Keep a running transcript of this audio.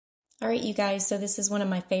All right, you guys, so this is one of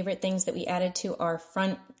my favorite things that we added to our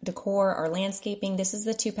front decor, our landscaping. This is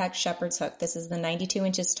the 2-pack shepherd's hook. This is the 92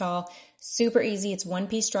 inches tall, super easy. It's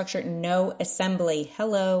one-piece structure, no assembly.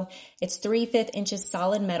 Hello. It's 3/5 inches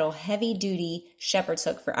solid metal, heavy duty shepherd's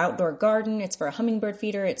hook for outdoor garden. It's for a hummingbird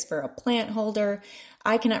feeder. It's for a plant holder.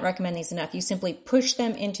 I cannot recommend these enough. You simply push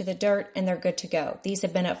them into the dirt and they're good to go. These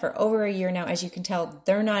have been up for over a year now. As you can tell,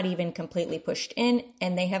 they're not even completely pushed in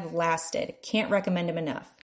and they have lasted. Can't recommend them enough.